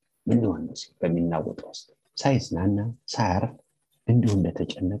ምን ሊሆን ነው በሚናወጠው ውስጥ ሳይዝናና ሳያርፍ እንዲሁ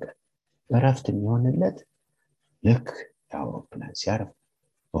እንደተጨነቀ እረፍት የሚሆንለት ልክ የአውሮፕላን ሲያርፍ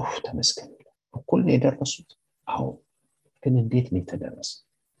ተመስገን እኩል ነው የደረሱት። አዎ ግን እንዴት ነው የተደረሰ?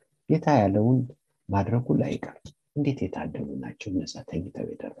 ጌታ ያለውን ማድረጉ ላይቀር እንዴት የታደሉ ናቸው እነዛ ተኝተው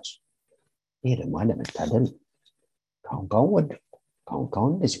የደረሱ። ይሄ ደግሞ አለመታደል። ካሁን ወደቁ፣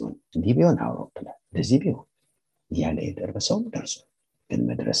 ካሁን እንደዚህ ሆነ፣ እንዲህ ቢሆን አውሮፕላን እንደዚህ ቢሆን እያለ የደረሰውም ደርሶ ግን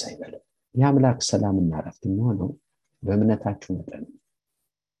መድረስ አይበለም። የአምላክ ሰላምና እረፍት የሚሆነው በእምነታችሁ መጠን።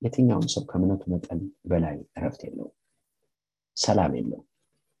 የትኛውም ሰው ከእምነቱ መጠን በላይ እረፍት የለውም፣ ሰላም የለውም።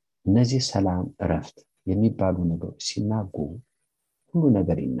 እነዚህ ሰላም እረፍት የሚባሉ ነገሮች ሲናጉ ሁሉ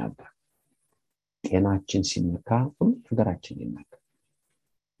ነገር ይናጋል። ጤናችን ሲነካ ሁሉ ነገራችን ይናጋል።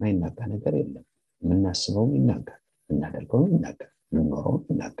 ማይናጋ ነገር የለም። የምናስበውም ይናጋል፣ የምናደርገውም ይናጋል፣ የምንኖረውም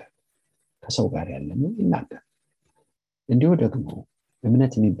ይናጋል፣ ከሰው ጋር ያለንም ይናጋል። እንዲሁ ደግሞ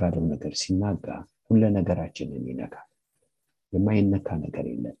እምነት የሚባለው ነገር ሲናጋ ሁሉ ነገራችንን ይነካል። የማይነካ ነገር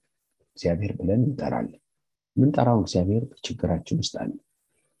የለም። እግዚአብሔር ብለን እንጠራለን። ምንጠራው እግዚአብሔር በችግራችን ውስጥ አለ።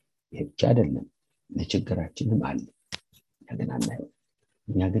 ይሄ ብቻ አይደለም፣ ለችግራችንም አለ።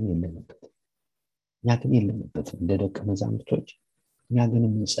 እኛ ግን የለንበትም። እንደ ደቀ መዛሙርቶች እኛ ግን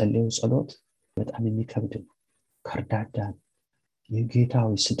የምንጸልየው ጸሎት በጣም የሚከብድ ነው፣ ከርዳዳ ነው።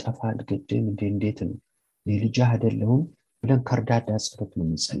 የጌታዊ ስጠፋ አልገድም እንዴት ነው የልጅህ አይደለሁም ብለን ከርዳዳ ጸሎት ነው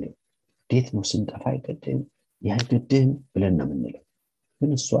የምንጸልየው። እንዴት ነው ስንጠፋ አይገድም ያልገድም ብለን ነው የምንለው።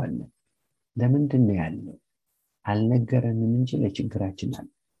 ግን እሱ አለ። ለምንድን ነው ያለው? አልነገረንም እንጂ ለችግራችን አለ።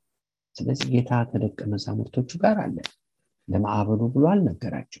 ስለዚህ ጌታ ከደቀ መዛሙርቶቹ ጋር አለ። ለማዕበሉ ብሎ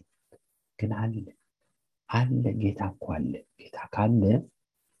አልነገራቸው፣ ግን አለ። ጌታ እኮ አለ። ጌታ ካለ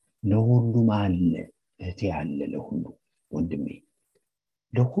ለሁሉም አለ። እህቴ አለ፣ ለሁሉ ወንድሜ፣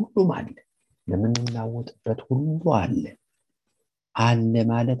 ለሁሉም አለ። ለምንናወጥበት ሁሉ አለ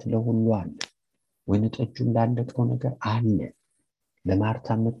ማለት ለሁሉ አለ። ወይን ጠጁ እንዳለቀው ነገር አለ። ለማርታ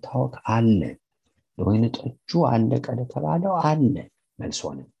መታወቅ አለ። ለወይን ጠጁ አለቀ ለተባለው አለ።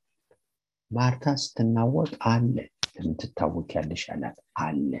 መልሶነ ማርታ ስትናወጥ አለ። ለምን ትታወቂያለሽ አላት።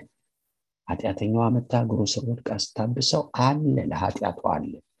 አለ። ኃጢአተኛዋ መታ እግሩ ስር ወድቃ ስታብሰው አለ። ለኃጢአቱ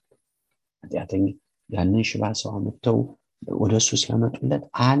አለ። ኃጢአተኛ ያንን ሽባ ሰው አመተው ወደሱ ሲያመጡለት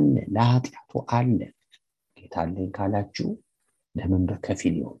አለ። ለኃጢአቱ አለ። ጌታ አለኝ ካላችሁ ለምን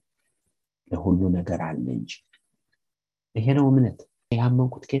በከፊል ይሆን? ለሁሉ ነገር አለ እንጂ። ይሄ ነው እምነት።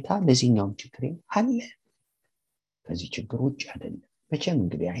 ያመንኩት ጌታ ለዚህኛውም ችግሬ አለ፣ ከዚህ ችግር ውጭ አይደለም። መቼም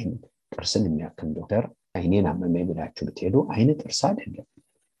እንግዲህ አይን ጥርስን የሚያክም ዶክተር አይኔን አመመኝ ብላችሁ ብትሄዱ አይን ጥርስ አይደለም።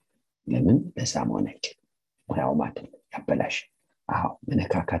 ለምን ለዛ መሆን አይችልም። ሙያውም አይደለም፣ ያበላሽ።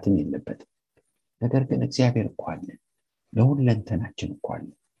 መነካካትም የለበትም። ነገር ግን እግዚአብሔር እኮ አለ፣ ለሁለንተናችን እኮ አለ።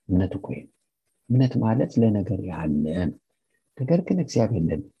 እምነት እኮ ነው። እምነት ማለት ለነገር ያለ ነው። ነገር ግን እግዚአብሔር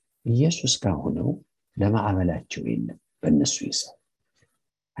ለን ኢየሱስ ጋር ሆነው ለማዕበላቸው የለም፣ በእነሱ ይሰራል።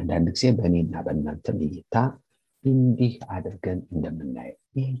 አንዳንድ ጊዜ በእኔና በእናንተ እይታ እንዲህ አድርገን እንደምናየው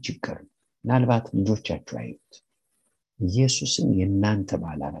ይህ ችግር ነው። ምናልባት ልጆቻችሁ አዩት። ኢየሱስን የእናንተ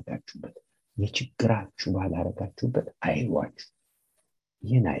ባላረጋችሁበት፣ የችግራችሁ ባላረጋችሁበት አይሏችሁ።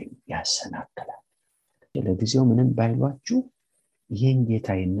 ይህን ያሰናክላል። ለጊዜው ምንም ባይሏችሁ ይህን ጌታ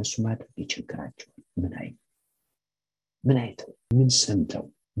የነሱ ማድረግ ይቸግራቸዋል። ምን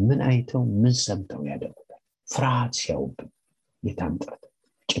አይተው ምን ሰምተው ያደርጉታል? ፍርሃት ሲያውብን ጌታን ጠርተን፣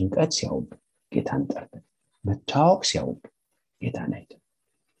 ጭንቀት ሲያውብ ጌታን ጠርተን፣ መታወቅ ሲያውብ ጌታን አይተን፣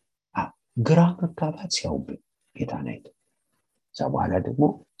 ግራ መጋባት ሲያውብ ጌታን አይተን፣ ከዛ በኋላ ደግሞ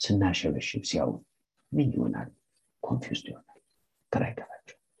ስናሸበሽብ ሲያውብ ምን ይሆናል? ኮንፊውዝድ ይሆናል፣ ግራ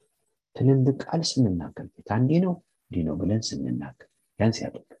ይገባቸው። ትልልቅ ቃል ስንናገር ጌታ እንዲህ ነው ብለን ስንናገር ያን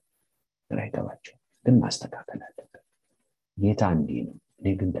ሲያጠቅ ግራ ይገባቸው። ግን ማስተካከል አለበት። ጌታ እንዲህ ነው፣ እኔ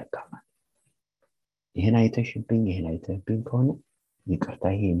ግን ደካማ ነኝ። ይሄን አይተሽብኝ ይሄን አይተህብኝ ከሆነ ይቅርታ፣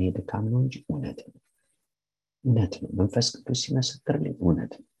 ይሄ እኔ ድካም ነው እንጂ እውነት ነው። መንፈስ ቅዱስ ሲመሰክርልኝ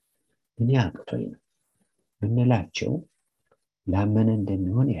እውነት ነው፣ እኔ አቅቶኝ ነው ብንላቸው ላመነ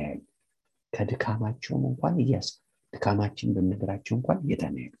እንደሚሆን ያያሉ። ከድካማቸውም እንኳን ድካማችን ብንግራቸው እንኳን ጌታ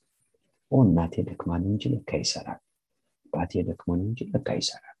ነው። እናቴ ደክማ ነው እንጂ ለካ ይሰራል፣ አባቴ ደክሞ ነው እንጂ ለካ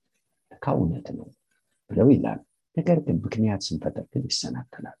ይሰራል፣ ለካ እውነት ነው ብለው ይላሉ። ነገር ግን ምክንያት ስንፈጥር ግን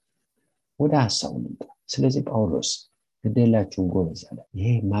ይሰናከላል። ወደ ሐሳቡ እንምጣ። ስለዚህ ጳውሎስ ግዴላችሁን ጎበዝ አለ። ይሄ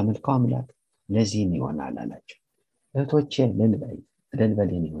ማመልከው አምላክ ለዚህም ይሆናል አላቸው። እህቶቼ ልልበል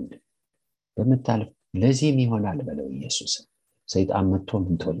የኔ ወንድም በምታልፍ ለዚህም ይሆናል በለው ኢየሱስ። ሰይጣን መጥቶ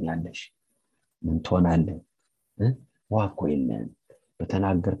ምን ትሆኛለሽ? ምን ትሆናለህ? ዋኮ የለም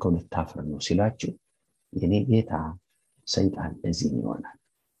በተናገርከው ልታፍር ነው ሲላችሁ የኔ ጌታ ሰይጣን ለዚህም ይሆናል፣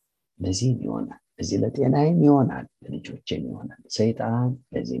 እዚህ ለጤናዬም ይሆናል፣ ለልጆቼም ይሆናል። ሰይጣን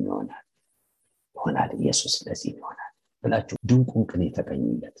ለዚህም ይሆናል፣ ኢየሱስ ለዚህም ይሆናል ብላችሁ ድንቁን ቅኔ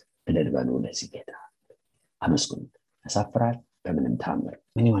ተቀኙለት። እልል በሉ ለዚህ ጌታ አመስግኑ። ያሳፍራል? በምንም ታምር።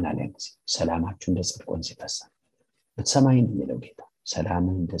 ምን ይሆናል? ጊዜ ሰላማችሁ እንደ ጽድቅ ወንዝ ይፈሳል። ብትሰማኝ የሚለው ጌታ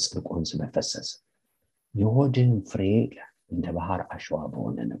ሰላምን እንደ ጽድቅ ወንዝ በፈሰሰ የሆድህን ፍሬ እንደ ባህር አሸዋ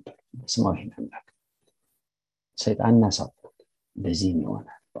በሆነ ነበር። ስማው ይሄን አምላክ ሰይጣንና ሳፍሩት ለዚህም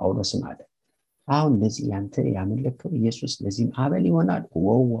ይሆናል። ጳውሎስም አለ አሁን ለዚህ ያንተ ያመለከው ኢየሱስ ለዚህም አበል ይሆናል።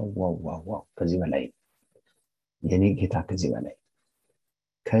 ዋው ከዚህ በላይ የኔ ጌታ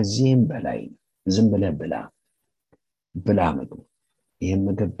ከዚህም በላይ ዝም ብለህ ብላ ምግብ ይሄን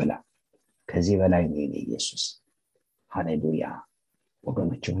ምግብ ብላ ከዚህ በላይ ነው የኔ ኢየሱስ። ሃሌሉያ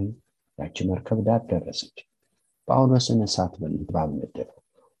ወገኖች ሆይ ያቺ መርከብ ዳር ደረሰች። ጳውሎስን እሳት በልባብ ነደፈው።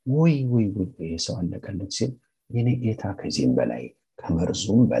 ወይ ሰው አለቀለት ሲል የኔ ጌታ ከዚህም በላይ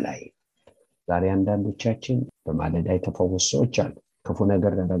ከመርዙም በላይ። ዛሬ አንዳንዶቻችን በማለዳ የተፈወሱ ሰዎች አሉ። ክፉ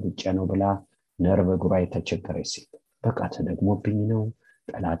ነገር ረግጬ ነው ብላ ነርቭ እግሯ የተቸገረች ሴት በቃ ተደግሞብኝ ነው፣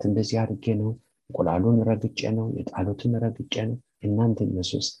 ጠላት እንደዚህ አድርጌ ነው፣ እንቁላሉን ረግጬ ነው፣ የጣሉትን ረግጬ ነው። እናንተ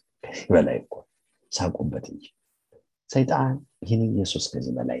ኢየሱስ ከዚህ በላይ እኮ ሳቁበት እንጂ ሰይጣን ይህን ኢየሱስ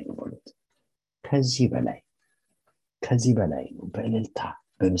ከዚህ በላይ ነው ብሎት ከዚህ በላይ ነው። በእልልታ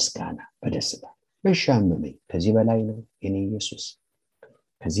በምስጋና በደስታ በሻመመኝ ከዚህ በላይ ነው የኔ ኢየሱስ፣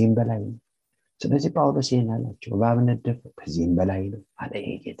 ከዚህም በላይ ነው። ስለዚህ ጳውሎስ ይሄን አላቸው። እባብ ነደፈው፣ ከዚህም በላይ ነው አለ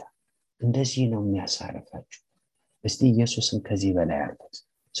ይሄ ጌታ። እንደዚህ ነው የሚያሳርፋችሁ። እስቲ ኢየሱስን ከዚህ በላይ አድርጉት።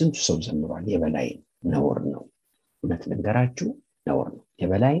 ስንቱ ሰው ዘምሯል። የበላይ ነውር ነው። እውነት ልንገራችሁ ነውር ነው።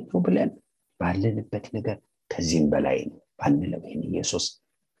 የበላይ ነው ብለን ባለንበት ነገር ከዚህም በላይ ነው ባንለው ይሄን ኢየሱስ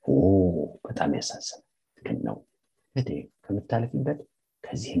በጣም ያሳዝናል። ግን ነው ከምታልፍበት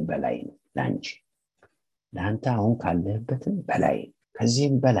ከዚህም በላይ ነው ለአንተ አሁን ካለህበትም በላይ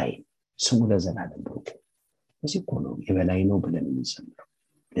ከዚህም በላይ ስሙ ለዘላለም ብሩክ። እዚህ እኮ ነው የበላይ ነው ብለን የምንሰምረው።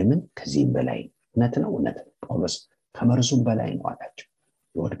 ለምን? ከዚህም በላይ እውነት ነው። ጳውሎስ ከመርዙም በላይ ነው አላቸው።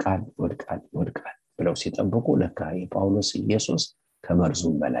 ይወድቃል ብለው ሲጠብቁ ለካ የጳውሎስ ኢየሱስ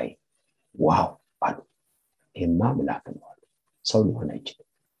ከመርዙም በላይ ዋው አሉ። ይሄማ አምላክ ነው አሉ። ሰው ሊሆን አይችልም።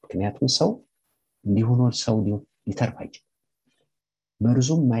 ምክንያቱም ሰው እንዲሆኖ ሰው ሊተርፍ አይችልም።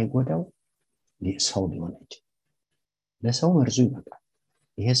 መርዙም የማይጎዳው ሰው ሊሆን አይችልም። ለሰው መርዙ ይበቃል።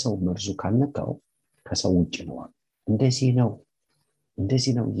 ይሄ ሰው መርዙ ካልነካው ከሰው ውጭ ነው አሉ። እንደዚህ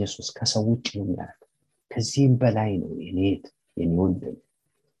ነው ኢየሱስ ከሰው ውጭ ነው የሚያደርገው። ከዚህም በላይ ነው የኔ ወንድም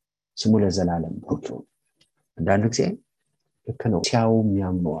ስሙ ለዘላለም ብሩክ ይሁን። አንዳንድ ጊዜ ልክ ነው ሲያው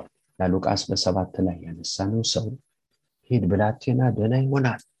የሚያምነዋል። ሉቃስ በ7 ላይ ያነሳነው ሰው ሂድ ብላቴና ደህና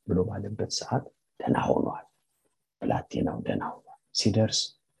ይሆናል ብሎ ባለበት ሰዓት ደህና ሆኗል። ብላቴናው ደህና ሆኗል። ሲደርስ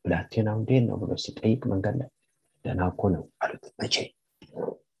ብላቴናው እንዴት ነው ብሎ ሲጠይቅ መንገድ ላይ ደህና እኮ ነው አሉት። መቼ?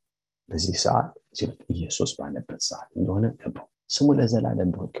 በዚህ ሰዓት ኢየሱስ ባለበት ሰዓት እንደሆነ ገባው። ስሙ ለዘላለም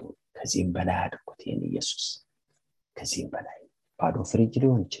ብሩክ ይሁን። ከዚህም በላይ አድርጉት ይሄን ኢየሱስ። ከዚህም በላይ ባዶ ፍሪጅ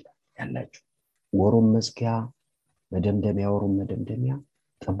ሊሆን ይችላል ያላችሁ። ወሩም መዝጊያ መደምደሚያ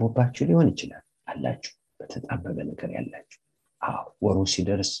ጠቦባችሁ ሊሆን ይችላል አላችሁ። በተጣበበ ነገር ያላችሁ ወሩ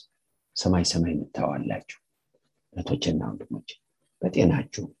ሲደርስ ሰማይ የምታዋላችሁ እህቶችና ወንድሞች፣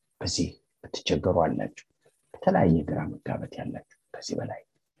 በጤናችሁ በዚህ ብትቸገሩ አላችሁ። በተለያየ ግራ መጋባት ያላችሁ ከዚህ በላይ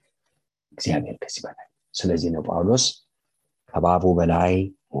እግዚአብሔር ከዚህ በላይ። ስለዚህ ነው ጳውሎስ ከባቡ በላይ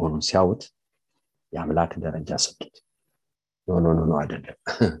መሆኑን ሲያውት የአምላክ ደረጃ ሰጡት። ኖ አይደለም።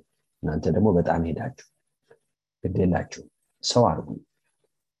 እናንተ ደግሞ በጣም ሄዳችሁ ግዴላችሁ ሰው አርጉ፣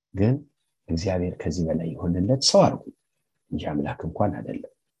 ግን እግዚአብሔር ከዚህ በላይ የሆነለት ሰው አርጉ እንጂ አምላክ እንኳን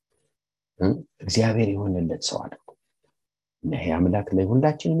አይደለም። እግዚአብሔር የሆነለት ሰው አድርጉ። ይሄ አምላክ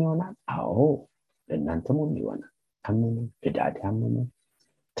ለሁላችንም ይሆናል። አዎ ለእናንተም ሁሉ ይሆናል። አመኑ፣ እዳድ ያመኑ፣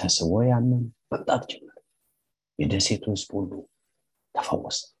 ተስቦ ያመኑ መምጣት ጀመረ። የደሴቱ ሕዝብ ሁሉ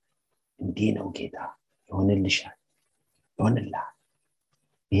ተፈወሰ። እንዲህ ነው ጌታ ይሆንልሻል፣ ይሆንልሃል።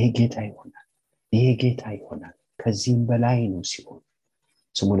 ይሄ ጌታ ይሆናል፣ ይሄ ጌታ ይሆናል። ከዚህም በላይ ነው ሲሆን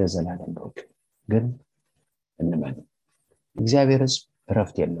ስሙ ለዘላለም ብሩክ። ግን እንመን እግዚአብሔር ሕዝብ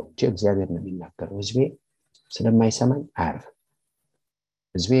እረፍት የለው እንጂ እግዚአብሔር ነው የሚናገረው። ሕዝቤ ስለማይሰማኝ አያርፍም።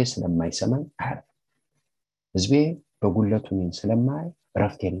 ሕዝቤ ስለማይሰማኝ አያርፍም። ሕዝቤ በጉለቱ እኔን ስለማይ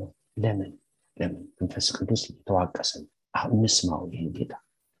እረፍት የለው። ለምን መንፈስ ቅዱስ እየተዋቀሰ ነው። አሁን እንስማው ይህን ጌታ።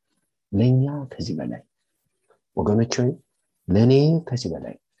 ለእኛ ከዚህ በላይ ወገኖች ሆይ ለእኔ ከዚህ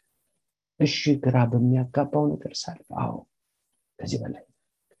በላይ እሺ ግራ በሚያጋባው ነገር ሳልፍ አዎ ከዚህ በላይ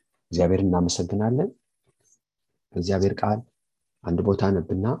እግዚአብሔር እናመሰግናለን። እግዚአብሔር ቃል አንድ ቦታ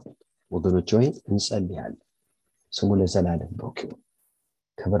ነብና ወገኖች ሆይ እንጸልያለን። ስሙ ለዘላለም ብሩክ ይሁን።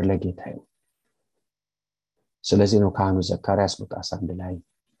 ክብር ለጌታ ይሁን። ስለዚህ ነው ካህኑ ዘካርያስ ሉቃስ 1 ላይ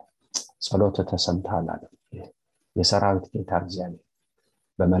ጸሎት ተሰምቷል አለ። የሰራዊት ጌታ እግዚአብሔር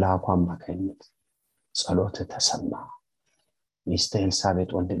በመልአኩ አማካይነት ጸሎት ተሰማ። ሚስት ኤልሳቤጥ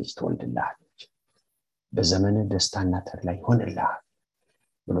ወንድ ልጅ ትወልድልሃለች፣ በዘመን ደስታና ተድላ ይሆንልሃል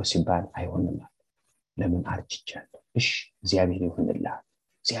ብሎ ሲባል አይሆንም። ለምን አርጅቻለሁ። እሺ እግዚአብሔር ይሆንልሃል።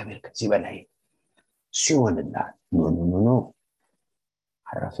 እግዚአብሔር ከዚህ በላይ ሲሆንልሃል። ኖ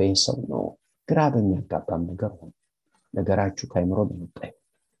አረፈ ሰው ነው። ግራ በሚያጋባም ነገር ሆነ ነገራችሁ ከአይምሮ በመጣይ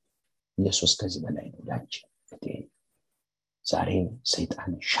ኢየሱስ ከዚህ በላይ ነው ላንቺ። ዛሬ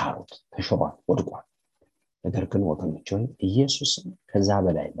ሰይጣን ሻሩት ተሽሯል፣ ወድቋል። ነገር ግን ወገኖች ሆይ ኢየሱስ ከዛ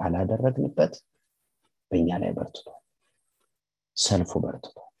በላይ ባላደረግንበት በእኛ ላይ በርትቷል። ሰልፉ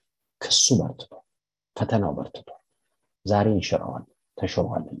በርትቷል፣ ክሱ በርትቷል፣ ፈተናው በርትቷል። ዛሬ እንሽረዋል፣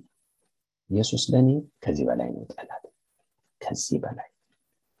 ተሽሯል። ኢየሱስ ለኔ ከዚህ በላይ ነው ጠላት፣ ከዚህ በላይ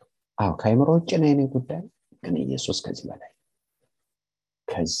ከአይምሮ ውጭ ነው የኔ ጉዳይ። ግን ኢየሱስ ከዚህ በላይ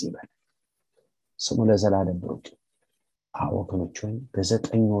ስሙ ለዘላለም ብሩክ። ወገኖች ሆይ በ9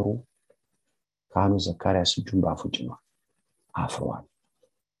 ወሩ ካህኑ ዘካርያስ እጁን በአፉ ጭኗል፣ አፍሯል።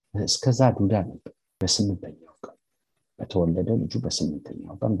 እስከዛ ዱዳ ነበር። በ8ኛው ቀን በተወለደ ልጁ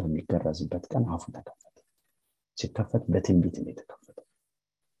በ8ኛው ቀን በሚገረዝበት ቀን አፉ ተከፈተ። ሲከፈት በትንቢት ነው የተከፈተው።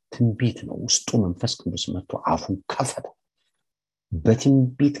 ትንቢት ነው። ውስጡ መንፈስ ቅዱስ መጥቶ አፉን ከፈተ።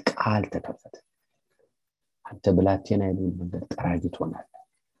 በትንቢት ቃል ተከፈተ። አንተ ብላቴና ይሉን መንገድ ጠራጊ ትሆናለህ፣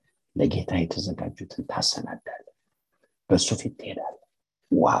 ለጌታ የተዘጋጁትን ታሰናዳለህ፣ በሱ ፊት ትሄዳለህ።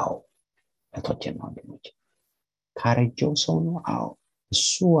 ዋው! እቶቼና ወንድሞቼ ካረጀው ሰው ነው።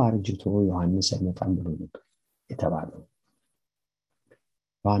 እሱ አርጅቶ ዮሐንስ አይመጣም ብሎ ነበር የተባለው።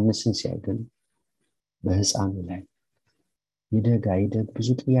 ዮሐንስን ሲያይ ግን በሕፃኑ ላይ ይደግ ብዙ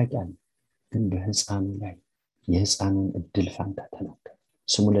ጥያቄ አለ። ግን በሕፃኑ ላይ የሕፃኑን እድል ፋንታ ተናገረ።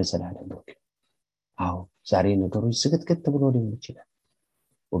 ስሙ ለዘላለም ብሩክ። ዛሬ ነገሮች ዝግትግት ብሎ ሊሆን ይችላል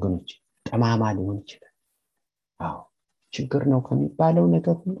ወገኖች፣ ጠማማ ሊሆን ይችላል። ችግር ነው ከሚባለው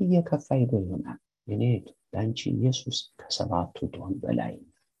ነገር ሁሉ እየከፋ ሄዶ ይሆናል። እኔ ላንቺ ኢየሱስ ከ7 ቶን በላይ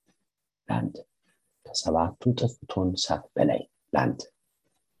ላንተ፣ ከ7 እጥፍ ቶን ሳት በላይ ላንተ፣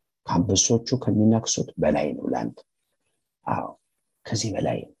 ከአንበሶቹ ከሚነክሱት በላይ ነው ላንተ። ከዚህ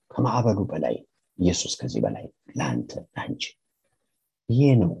በላይ ከማዕበሉ በላይ ኢየሱስ ከዚህ በላይ ላንተ ላንቺ። ይሄ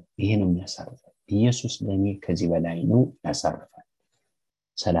ነው የሚያሳርፈው። ኢየሱስ ለኔ ከዚህ በላይ ነው ያሳርፋል።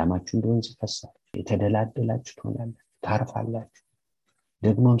 ሰላማችሁ እንደወንዝ ይፈሳል። የተደላደላችሁ ትሆናላችሁ፣ ታርፋላችሁ።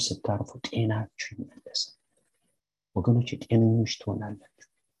 ደግሞም ስታርፉ ጤናችሁ ይመለሳል። ወገኖች ጤነኞች ትሆናላችሁ።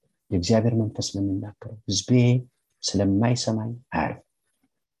 የእግዚአብሔር መንፈስ ለሚናገረው ሕዝቤ ስለማይሰማኝ አያርፍ፣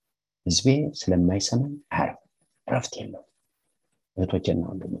 ሕዝቤ ስለማይሰማኝ አያርፍ። እረፍት የለውም። እህቶቼና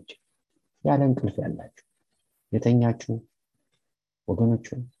ወንድሞቼ ያለ እንቅልፍ ያላችሁ የተኛችሁ ወገኖች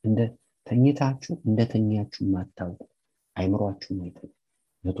ተኝታችሁ እንደተኛችሁ ማታውቁ አይምሯችሁ ማይተኝ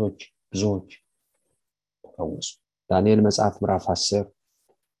እህቶች ብዙዎች ተፈወሱ። ዳንኤል መጽሐፍ ምዕራፍ 10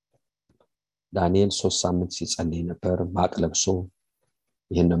 ዳንኤል 3 ሳምንት ሲጸልይ ነበር ማቅ ለብሶ።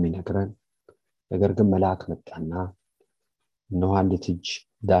 ይሄን ነው የሚነግረን። ነገር ግን መልአክ መጣና እነሆ አንዲት እጅ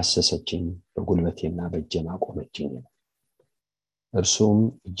ዳሰሰችኝ፣ በጉልበቴና በእጄም አቆመችኝ። እርሱም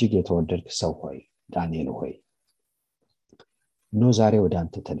እጅግ የተወደድክ ሰው ሆይ ዳንኤል ሆይ እነሆ ዛሬ ወደ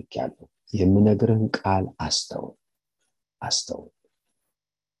አንተ ተልኬአለሁ፣ የምነግርህን ቃል አስተውል፣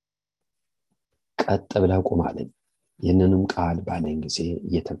 ቀጥ ብለህ ቁም አለኝ። ይህንንም ቃል ባለኝ ጊዜ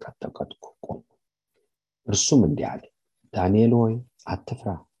እየተንቀጠቀጥኩ ቆምኩ። እርሱም እንዲህ አለ፣ ዳንኤል ሆይ አትፍራ፣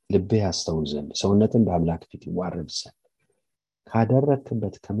 ልብህ ያስተውል ዘንድ ሰውነትን በአምላክ ፊት ይዋረድ ዘንድ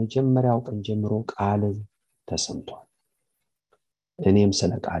ካደረክበት ከመጀመሪያው ቀን ጀምሮ ቃል ተሰምቷል። እኔም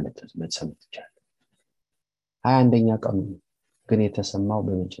ስለ ቃል ሰምቻለሁ። 21ኛ ቀኑ ግን የተሰማው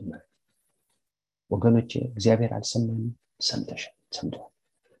በመጀመሪያ። ወገኖቼ እግዚአብሔር አልሰማንም? ሰምቷል።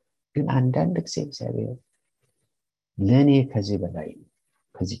 ግን አንዳንድ ጊዜ እግዚአብሔር ለኔ ከዚህ በላይ ነው፣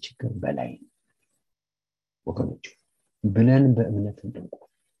 ከዚህ ችግር በላይ ነው ወገኖቼ ብለን በእምነት እንድንቆም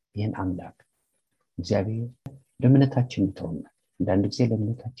ይህን አምላክ እግዚአብሔር ለእምነታችን ይተውናል። አንዳንድ ጊዜ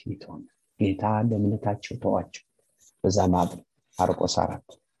ለእምነታችን ይተውናል። ጌታ ለእምነታቸው ተዋቸው። በዛ ማርቆስ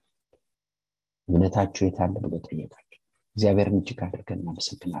 4 እምነታቸው የታለ ብሎ ጠየቃቸው። እግዚአብሔርን እጅግ አድርገን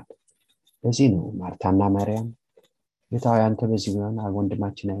እናመሰግናለን። ለዚህ ነው ማርታና ማርያም ጌታ ሆይ አንተ በዚህ ቢሆን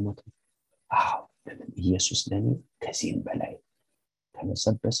ወንድማችን አይሞትም። አዎ ኢየሱስ ለኔ ከዚህም በላይ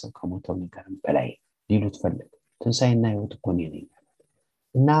ከመሰበሰው ከሞተው ነገርም በላይ ሊሉት ፈለገ። ትንሣኤና ሕይወት እኮ እኔ ነኝ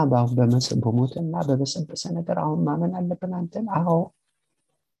እና በሞትና በበሰበሰ ነገር አሁን ማመን አለብን አንተን? አዎ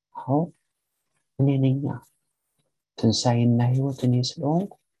እኔ ነኝ። ትንሣኤና ሕይወት እኔ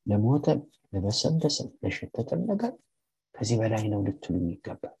ስለሆንኩ ለሞተን ለበሰበሰ ለሸተተን ነገር ከዚህ በላይ ነው ልትሉኝ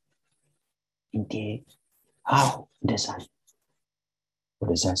ይገባል እንዴ? አዎ እንደዛ ነው።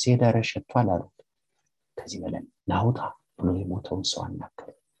 ወደዛ ሲሄድ ሸቷል አሉት። ከዚህ በላይ ናውጣ ብሎ የሞተውን ሰው አናገረ።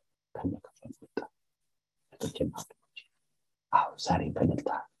 ከመከፈል ወጣ። ተጀማሪዎች አዎ ዛሬ በእልልታ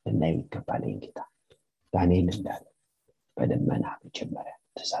ልናየው ይገባል። ጌታ ዳንኤል እንዳለ በደመና መጀመሪያ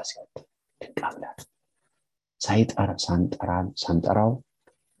ትእዛዝ ያወጣ ድንቅ አምላክ ሳንጠራው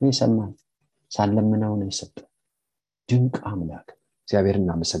የሰማን ሳንለምነው ነው የሰጠን ድንቅ አምላክ እግዚአብሔርን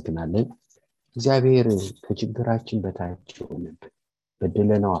እናመሰግናለን። እግዚአብሔር ከችግራችን በታች ሆነብን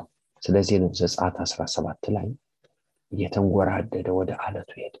በድለነዋል። ስለዚህ ነው ዘጸአት 17 ላይ እየተንጎራደደ ወደ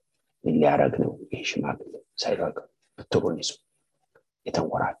አለቱ ሄደ። ምን ሊያረግ ነው? ይህ ሽማግሌ ሳይረግ በትሩን ይዞ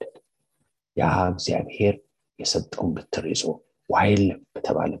የተንጎራደደ ያ እግዚአብሔር የሰጠውን በትር ይዞ ዋይል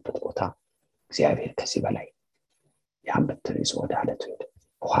በተባለበት ቦታ እግዚአብሔር ከዚህ በላይ ያን በትር ይዞ ወደ አለቱ ሄደ።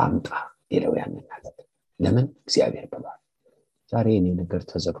 ውሃ አምጣ ይለው ያንን አለት። ለምን? እግዚአብሔር ብሏል። ዛሬ እኔ ነገር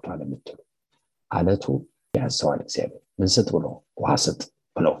ተዘግቷል የምትሉ አለቱ ያዘዋል። እግዚአብሔር ምን ስጥ ብሎ ውሃ ስጥ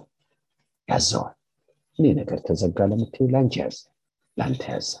ብሎ ያዘዋል። እኔ ነገር ተዘጋ ለምትሉ ላንቺ ያዘ፣ ላንተ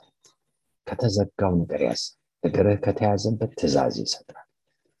ያዘ። ከተዘጋው ነገር ያዘ። ነገርህ ከተያዘበት ትእዛዝ ይሰጣል።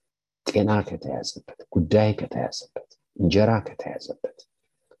 ጤና ከተያዘበት፣ ጉዳይ ከተያዘበት፣ እንጀራ ከተያዘበት፣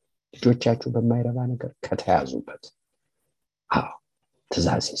 ልጆቻችሁ በማይረባ ነገር ከተያዙበት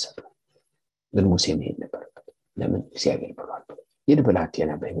ትእዛዝ ይሰጣል። ግን ሙሴ መሄድ ነበረበት። ለምን? እግዚአብሔር ብሏል ብሎ ይድ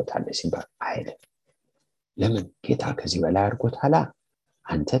ብላቴና በሕይወት አለ ሲባል አይደል? ለምን? ጌታ ከዚህ በላይ አድርጎታል።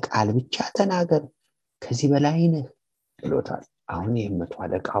 አንተ ቃል ብቻ ተናገር ከዚህ በላይ ነህ ብሎታል። አሁን የመቶ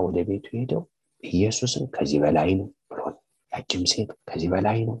አለቃ ወደ ቤቱ ሄደው ኢየሱስን ከዚህ በላይ ነው ብሎ ያቺም ሴት ከዚህ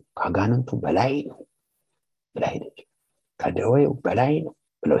በላይ ነው፣ ከአጋንንቱ በላይ ነው ብላ ሄደች። ከደዌው በላይ ነው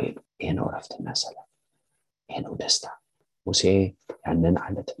ብለው ሄዱ። ይሄ ነው እረፍትና ሰላም፣ ይሄ ነው ደስታ። ሙሴ ያንን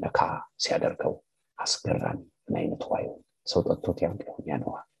አለት ለካ ሲያደርገው አስገራሚ ምን አይነት ዋዩ ሰው ጠጥቶት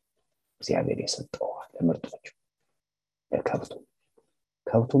ያንቀው እግዚአብሔር የሰጠው ለምርጦቹ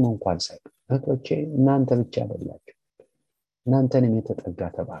ከብቱም እንኳን ሳይቀር እህቶቼ እናንተ ብቻ አይደላችሁ፣ እናንተንም የተጠጋ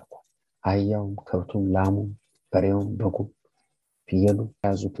ተባርኳል። አህያውም ከብቱም ላሙም በሬውም በጉም ፍየሉ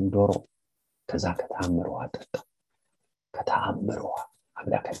ያዙትም ዶሮ ከዛ ከተአምር ውሃ ጠጣ። ከተአምር ውሃ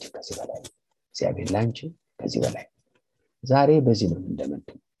አምላካችን ከዚህ በላይ እግዚአብሔር ላንቺ ከዚህ በላይ ዛሬ በዚህ ነው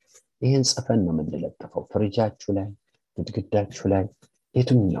እንደምንድን ይሄን ጽፈን ነው የምንለጥፈው ፍሪጃችሁ ላይ ግድግዳችሁ ላይ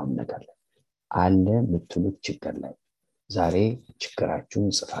የትኛውም ነገር ላይ አለ የምትሉት ችግር ላይ ዛሬ ችግራችሁን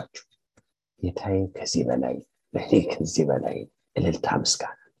ጽፋችሁ ጌታዬ ከዚህ በላይ ለኔ ከዚህ በላይ እልልታ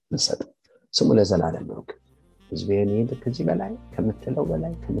ምስጋና እንሰጥ። ስሙ ለዘላለም ይሁን። ሕዝቤን ከዚህ በላይ ከምትለው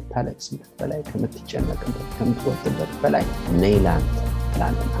በላይ ከምታለቅስበት በላይ ከምትጨነቅበት ከምትወጥበት በላይ ነይ ላንተ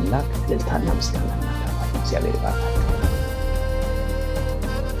አምላክ እልልታና ምስጋና እናቀርባለን። እግዚአብሔር ይባርካችሁ።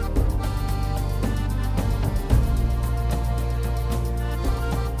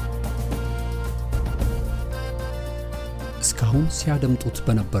 እስካሁን ሲያደምጡት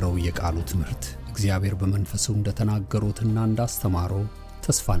በነበረው የቃሉ ትምህርት እግዚአብሔር በመንፈሱ እንደተናገሩትና እንዳስተማረው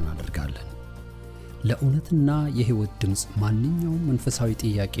ተስፋ እናደርጋለን። ለእውነትና የሕይወት ድምጽ ማንኛውም መንፈሳዊ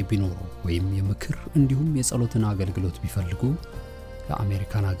ጥያቄ ቢኖሩ ወይም የምክር እንዲሁም የጸሎትን አገልግሎት ቢፈልጉ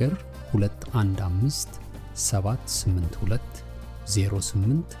ለአሜሪካን ሀገር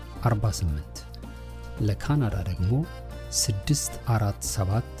 215-782-0848 ለካናዳ ደግሞ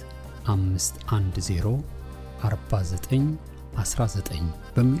 647-510-4919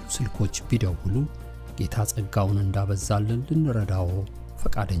 በሚሉ ስልኮች ቢደውሉ ጌታ ጸጋውን እንዳበዛልን ልንረዳው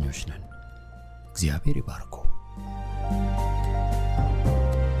ፈቃደኞች ነን። እግዚአብሔር ይባርኮ።